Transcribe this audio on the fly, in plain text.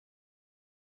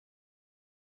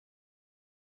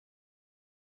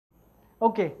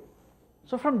Okay,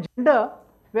 so from gender,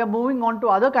 we are moving on to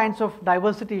other kinds of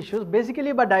diversity issues.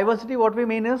 Basically, by diversity, what we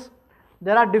mean is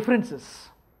there are differences,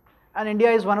 and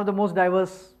India is one of the most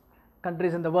diverse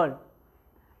countries in the world,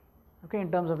 okay,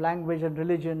 in terms of language and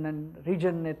religion and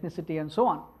region, ethnicity, and so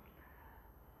on.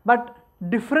 But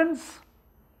difference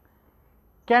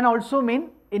can also mean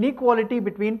inequality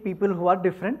between people who are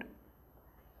different,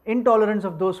 intolerance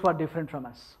of those who are different from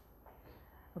us.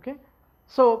 Okay,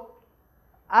 so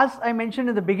as I mentioned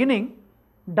in the beginning,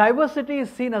 diversity is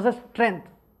seen as a strength.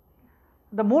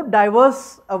 The more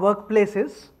diverse a workplace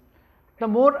is, the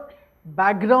more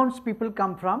backgrounds people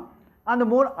come from, and the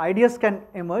more ideas can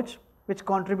emerge, which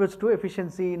contributes to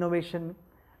efficiency, innovation,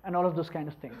 and all of those kind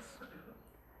of things.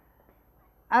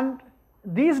 And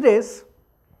these days,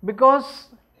 because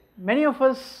many of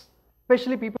us,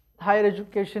 especially people with higher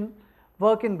education,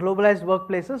 work in globalized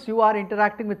workplaces, you are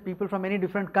interacting with people from many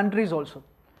different countries also.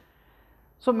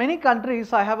 So many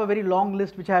countries, I have a very long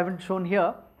list which I haven't shown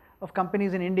here, of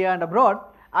companies in India and abroad,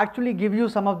 actually give you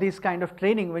some of these kind of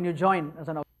training when you join as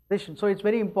an organization. So it's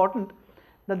very important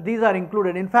that these are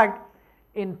included. In fact,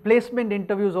 in placement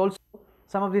interviews also,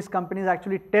 some of these companies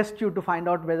actually test you to find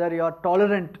out whether you are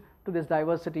tolerant to this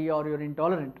diversity or you're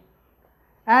intolerant.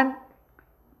 And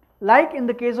like in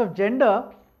the case of gender,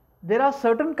 there are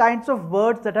certain kinds of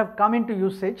words that have come into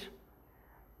usage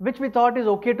which we thought is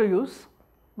okay to use,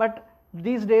 but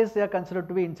these days they are considered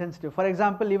to be insensitive. For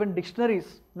example, even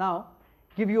dictionaries now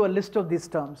give you a list of these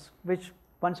terms which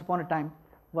once upon a time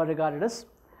were regarded as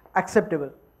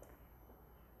acceptable.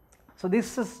 So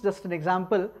this is just an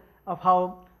example of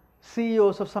how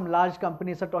CEOs of some large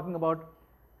companies are talking about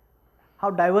how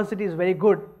diversity is very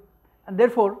good, and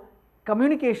therefore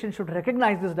communication should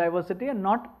recognize this diversity and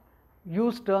not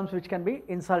use terms which can be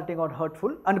insulting or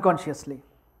hurtful unconsciously.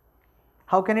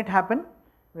 How can it happen?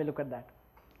 We'll look at that.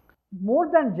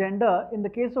 More than gender, in the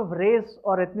case of race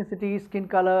or ethnicity, skin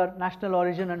color, national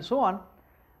origin, and so on,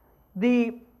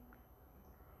 the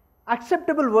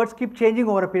acceptable words keep changing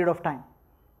over a period of time.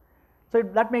 So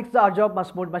that makes our job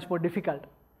much more difficult.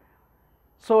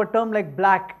 So a term like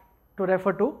black to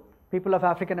refer to people of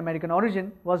African American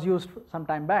origin was used some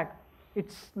time back.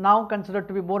 It's now considered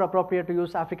to be more appropriate to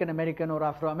use African American or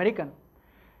Afro American.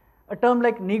 A term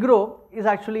like Negro is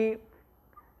actually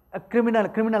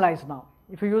criminalized now.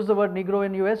 If you use the word Negro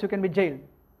in US, you can be jailed.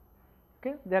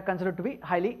 Okay, they are considered to be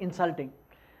highly insulting.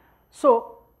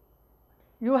 So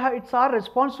it's our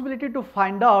responsibility to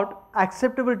find out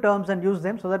acceptable terms and use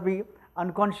them so that we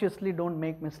unconsciously don't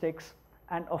make mistakes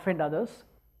and offend others.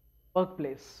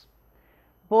 Workplace,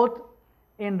 both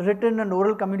in written and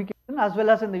oral communication as well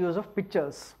as in the use of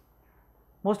pictures.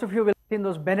 Most of you will have seen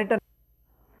those Benetton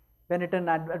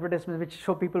advertisements which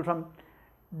show people from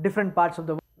different parts of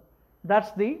the world.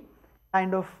 That's the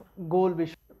kind of goal we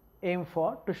should aim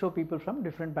for, to show people from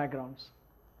different backgrounds.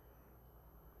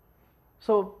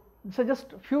 So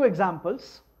just a few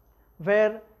examples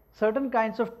where certain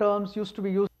kinds of terms used to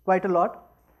be used quite a lot,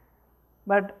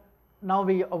 but now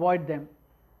we avoid them.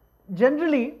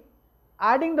 Generally,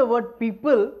 adding the word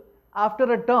people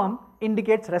after a term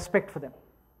indicates respect for them.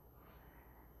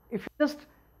 If you just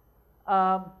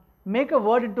make a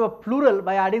word into a plural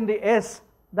by adding the S,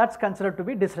 that's considered to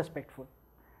be disrespectful.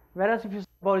 Whereas if you say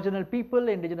aboriginal people,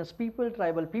 indigenous people,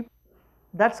 tribal people,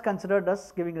 that's considered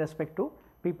as giving respect to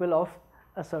people of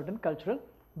a certain cultural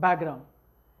background.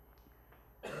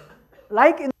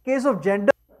 Like in the case of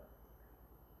gender,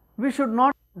 we should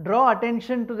not draw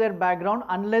attention to their background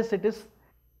unless it is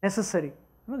necessary.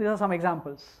 These are some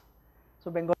examples.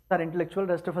 So Bengalis are intellectual,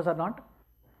 rest of us are not.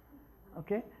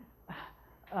 Okay.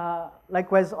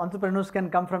 Likewise, entrepreneurs can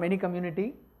come from any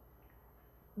community.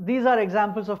 These are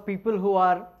examples of people who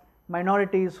are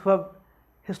minorities, who have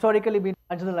historically been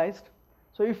marginalized.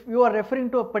 So if you are referring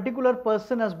to a particular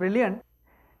person as brilliant,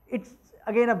 it's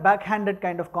again a backhanded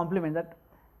kind of compliment that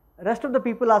rest of the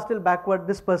people are still backward,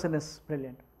 this person is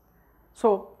brilliant.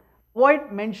 So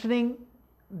avoid mentioning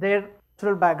their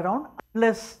cultural background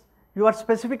unless you are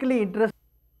specifically interested,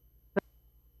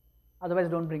 otherwise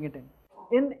don't bring it in.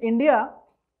 In India,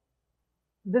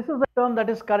 this is the term that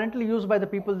is currently used by the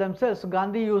people themselves. So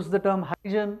Gandhi used the term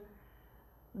Harijan,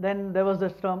 then there was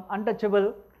this term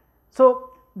untouchable. So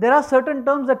there are certain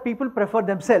terms that people prefer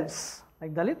themselves,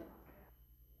 like Dalit.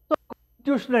 So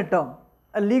constitutional term,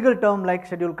 a legal term like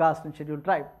scheduled caste and scheduled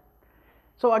tribe.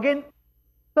 So again,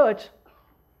 search,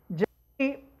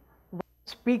 generally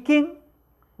speaking,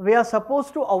 we are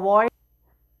supposed to avoid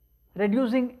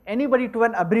reducing anybody to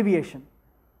an abbreviation.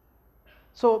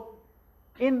 So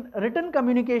in written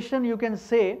communication, you can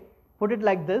say, put it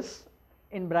like this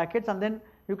in brackets, and then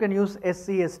you can use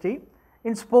SC, ST.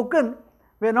 In spoken,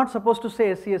 We are not supposed to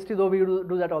say SC/ST, though we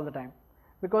do that all the time,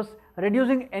 because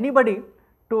reducing anybody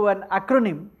to an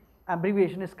acronym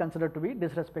abbreviation is considered to be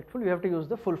disrespectful. You have to use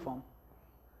the full form.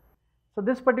 So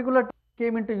this particular term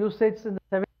came into usage in the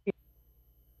 70s in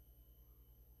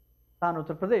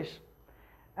Uttar Pradesh,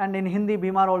 and in Hindi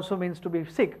Bimar also means to be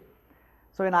sick.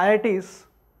 So in IITs,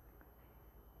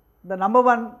 the number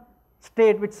one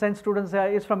state which sends students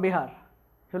there is from Bihar.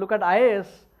 If you look at IAS,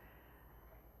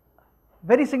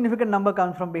 very significant number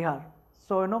comes from Bihar.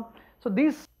 So so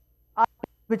these are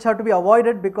which have to be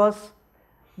avoided because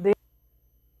they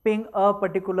being a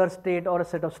particular state or a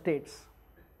set of states.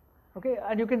 Okay,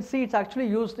 and you can see it's actually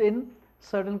used in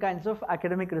certain kinds of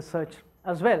academic research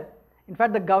as well. In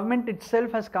fact, the government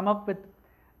itself has come up with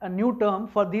a new term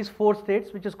for these 4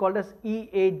 states, which is called as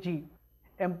EAG,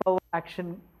 Empower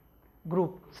Action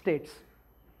Group States.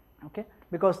 Okay,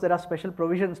 because there are special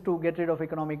provisions to get rid of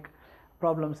economic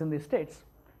problems in these states.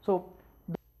 So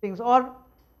those things, or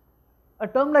a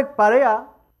term like Paraya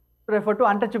refer to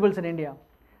untouchables in India.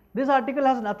 This article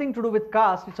has nothing to do with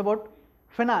caste, it's about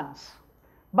finance.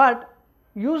 But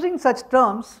using such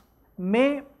terms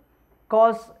may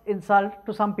cause insult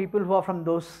to some people who are from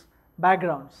those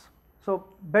backgrounds. So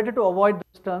better to avoid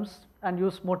those terms and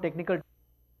use more technical terms,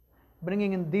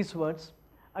 bringing in these words.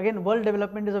 Again, World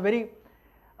Development is a very,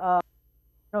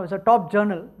 it's a top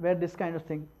journal where this kind of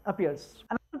thing appears.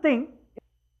 Another thing,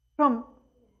 from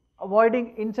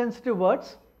avoiding insensitive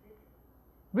words,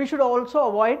 we should also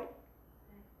avoid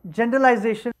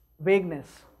generalization,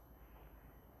 vagueness.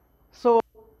 So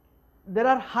there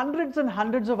are hundreds and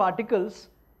hundreds of articles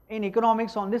in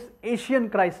economics on this Asian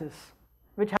crisis,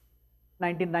 which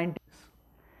happened in the 1990s.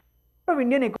 A lot of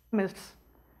Indian economists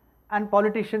and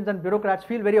politicians and bureaucrats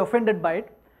feel very offended by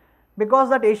it, because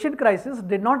that Asian crisis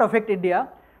did not affect India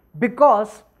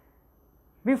because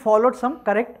we followed some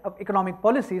correct economic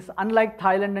policies, unlike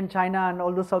Thailand and China and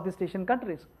all those Southeast Asian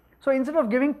countries. So instead of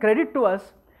giving credit to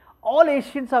us, all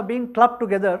Asians are being clubbed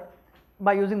together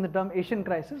by using the term Asian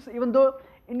crisis, even though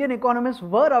Indian economists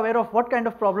were aware of what kind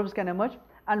of problems can emerge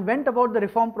and went about the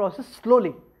reform process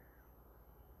slowly.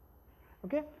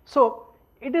 Okay, so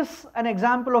it is an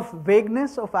example of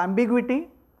vagueness, of ambiguity.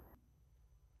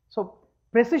 So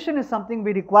precision is something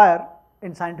we require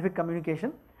in scientific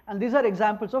communication, and these are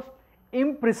examples of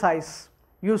imprecise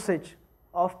usage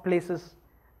of places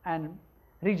and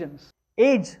regions.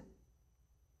 Age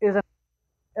is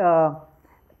an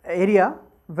area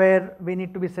where we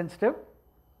need to be sensitive.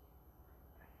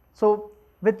 So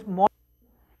with modern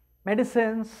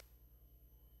medicines,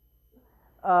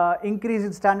 increase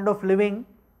in standard of living,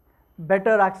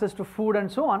 better access to food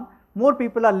and so on, more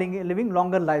people are living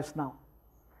longer lives now.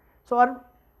 So our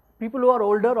people who are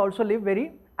older also live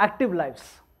very active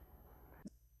lives.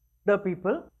 The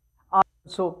people are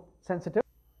also sensitive.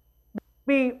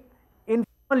 Be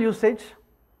informal usage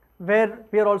where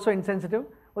we are also insensitive.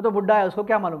 वो तो बुड्ढा है, उसको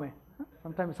क्या मालूम है?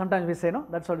 Sometimes we say, no,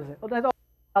 that's what we say. वो तो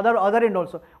other end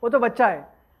also, वो तो बच्चा है.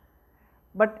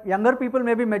 But younger people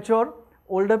may be mature,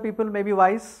 older people may be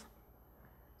wise.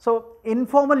 So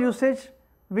informal usage,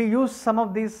 we use some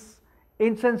of these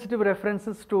insensitive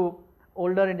references to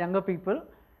older and younger people.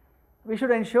 We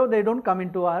should ensure they don't come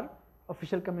into our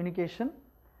official communication.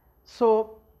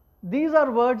 So these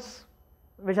are words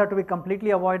which have to be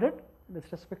completely avoided,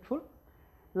 disrespectful.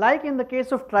 Like in the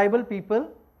case of tribal people,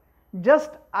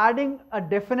 just adding a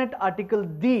definite article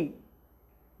 "the"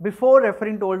 before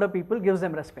referring to older people gives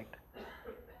them respect.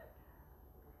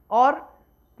 Or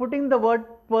putting the word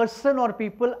person or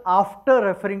people after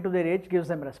referring to their age gives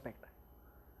them respect.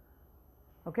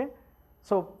 Okay,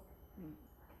 so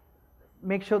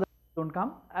make sure that don't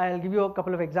come. I'll give you a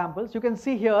couple of examples. You can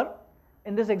see here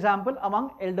in this example,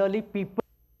 among elderly people,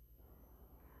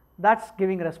 that's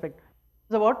giving respect.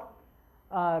 This is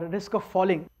about risk of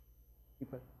falling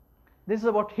people. This is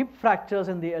about hip fractures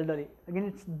in the elderly. Again,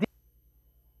 it's the.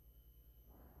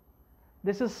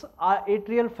 This is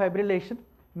atrial fibrillation,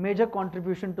 major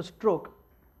contribution to stroke.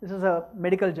 This is a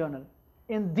medical journal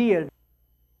in the elderly.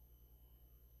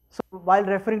 So while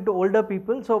referring to older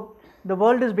people, so the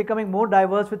world is becoming more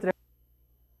diverse with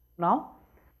now.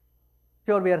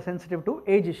 Sure, we are sensitive to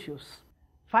age issues.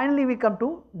 Finally, we come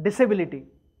to disability.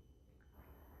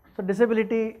 So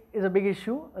disability is a big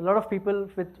issue. A lot of people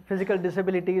with physical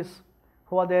disabilities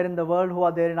who are there in the world, who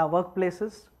are there in our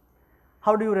workplaces.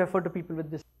 How do you refer to people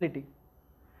with disability?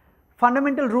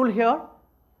 Fundamental rule here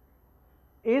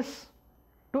is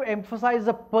to emphasize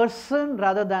the person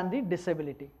rather than the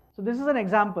disability. So this is an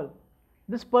example.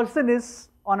 This person is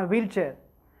on a wheelchair,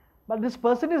 but this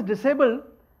person is disabled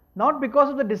not because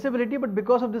of the disability but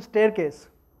because of the staircase.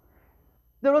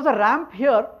 If there was a ramp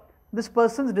here, this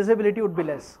person's disability would be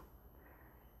less.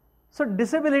 So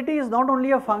disability is not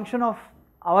only a function of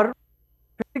our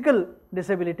physical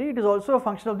disability, it is also a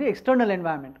function of the external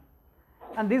environment.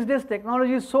 And these days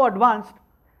technology is so advanced,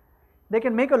 they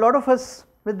can make a lot of us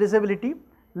with disability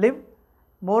live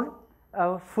more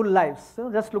full lives.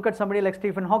 So just look at somebody like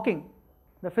Stephen Hawking,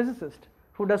 the physicist,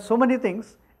 who does so many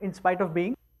things in spite of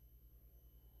being.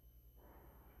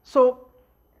 So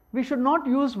we should not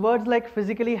use words like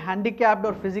physically handicapped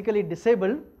or physically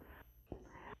disabled.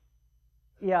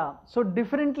 Yeah, so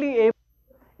differently able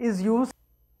is used,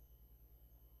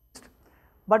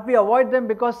 but we avoid them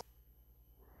because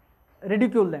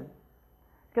ridicule them.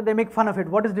 Okay, they make fun of it.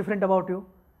 What is different about you?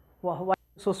 Why are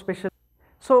you so special?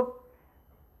 So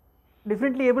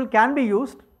differently able can be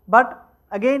used, but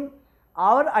again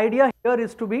our idea here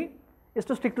is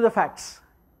to stick to the facts.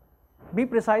 Be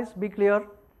precise, be clear,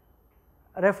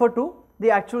 refer to the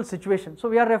actual situation. So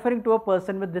we are referring to a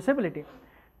person with disability.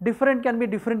 Different can be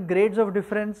different grades of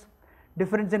difference,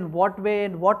 difference in what way,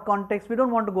 in what context, we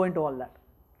don't want to go into all that.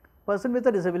 Person with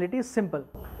a disability is simple.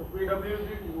 So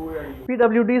PWD,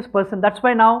 PWD is person. That's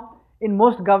why now in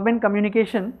most government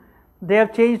communication they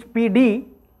have changed PD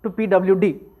to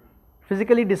PWD.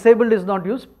 Physically disabled is not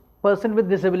used, person with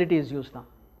disability is used now.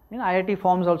 In IIT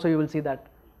forms also you will see that.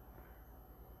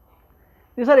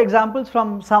 These are examples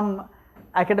from some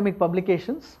academic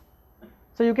publications.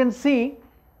 So you can see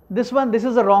this one, this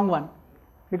is the wrong one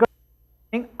because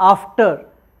after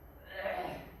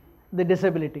the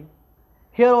disability.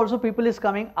 Here also people is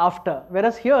coming after,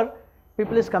 whereas here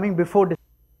people is coming before.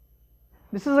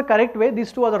 This is the correct way,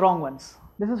 these two are the wrong ones.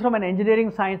 This is from an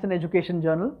engineering, science and education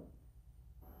journal.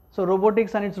 So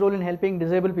robotics and its role in helping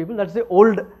disabled people, that's the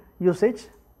old usage,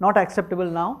 not acceptable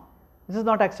now. This is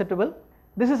not acceptable,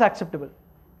 this is acceptable.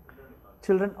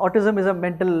 Children, autism is a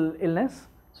mental illness.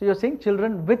 So you are saying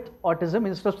children with autism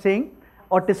instead of saying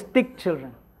autistic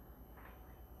children.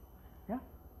 Yeah?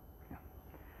 Yeah.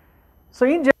 So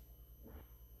in general,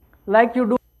 like you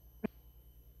do,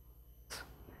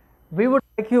 we would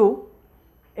like you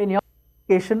in your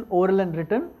application, oral and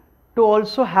written, to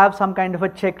also have some kind of a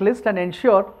checklist and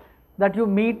ensure that you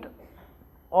meet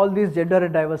all these gender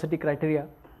and diversity criteria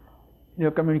in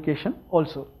your communication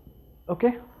also.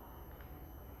 Okay?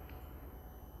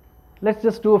 Let's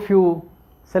just do a few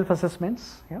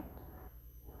self-assessments. Yeah.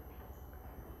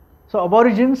 So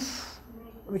aborigines,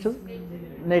 which is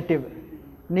native,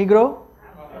 Negro,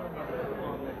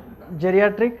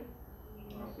 geriatric,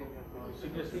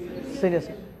 serious,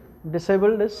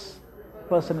 disabled is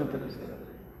person with a disability.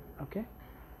 Okay.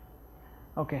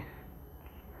 Okay.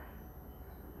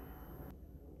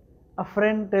 A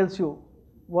friend tells you,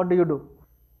 what do you do?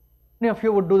 How many of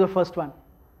you would do the first one?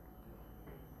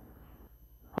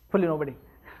 Hopefully nobody.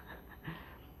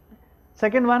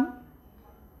 Second one?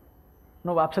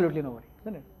 No, absolutely nobody,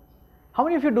 isn't it? How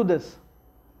many of you do this?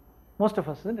 Most of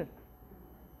us, isn't it?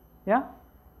 Yeah?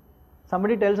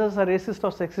 Somebody tells us a racist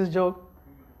or sexist joke.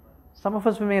 Some of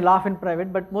us we may laugh in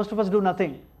private, but most of us do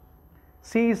nothing.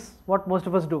 C is what most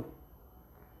of us do.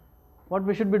 What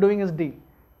we should be doing is D.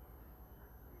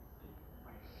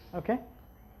 Okay?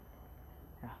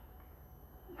 Yeah.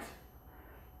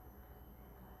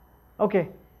 Okay.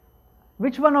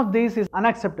 Which one of these is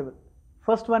unacceptable?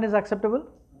 First one is acceptable.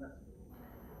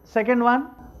 Second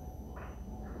one.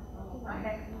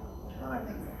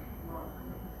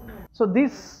 So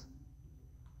these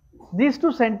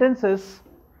two sentences,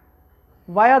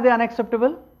 why are they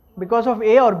unacceptable? Because of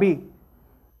A or B?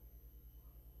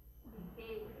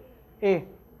 A.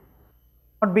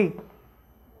 Not B.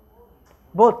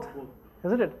 Both,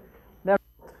 isn't it?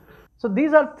 So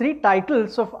these are three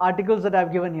titles of articles that I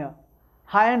have given here.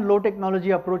 High and low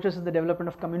technology approaches in the development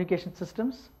of communication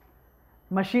systems,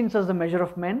 machines as the measure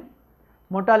of men,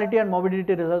 mortality and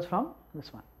morbidity results from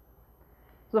this one.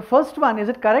 So the first one, is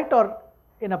it correct or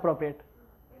inappropriate?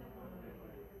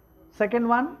 Second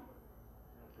one,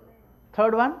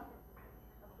 third one,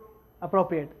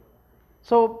 appropriate.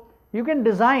 So you can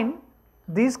design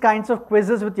these kinds of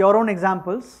quizzes with your own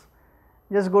examples.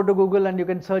 Just go to Google and you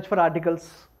can search for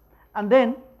articles, and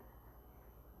then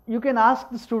you can ask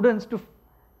the students to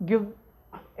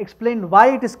explain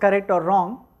why it is correct or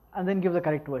wrong, and then give the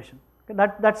correct version.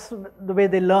 Okay, that's the way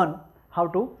they learn how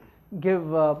to give,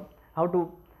 how to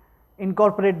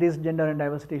incorporate these gender and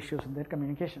diversity issues in their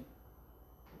communication.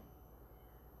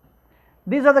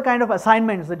 These are the kind of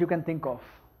assignments that you can think of.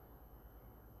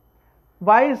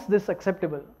 Why is this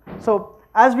acceptable? So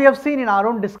as we have seen in our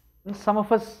own discussions, some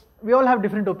of us, we all have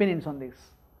different opinions on this.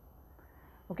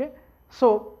 Okay,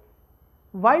 so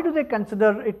why do they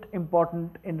consider it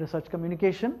important in research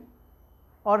communication,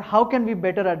 or how can we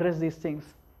better address these things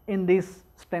in these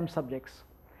STEM subjects.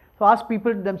 So ask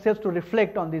people themselves to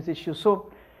reflect on these issues.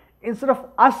 So instead of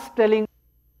us telling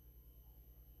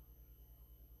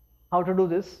how to do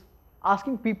this,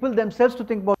 asking people themselves to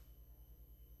think about,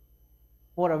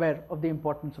 more aware of the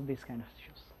importance of these kind of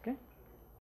issues.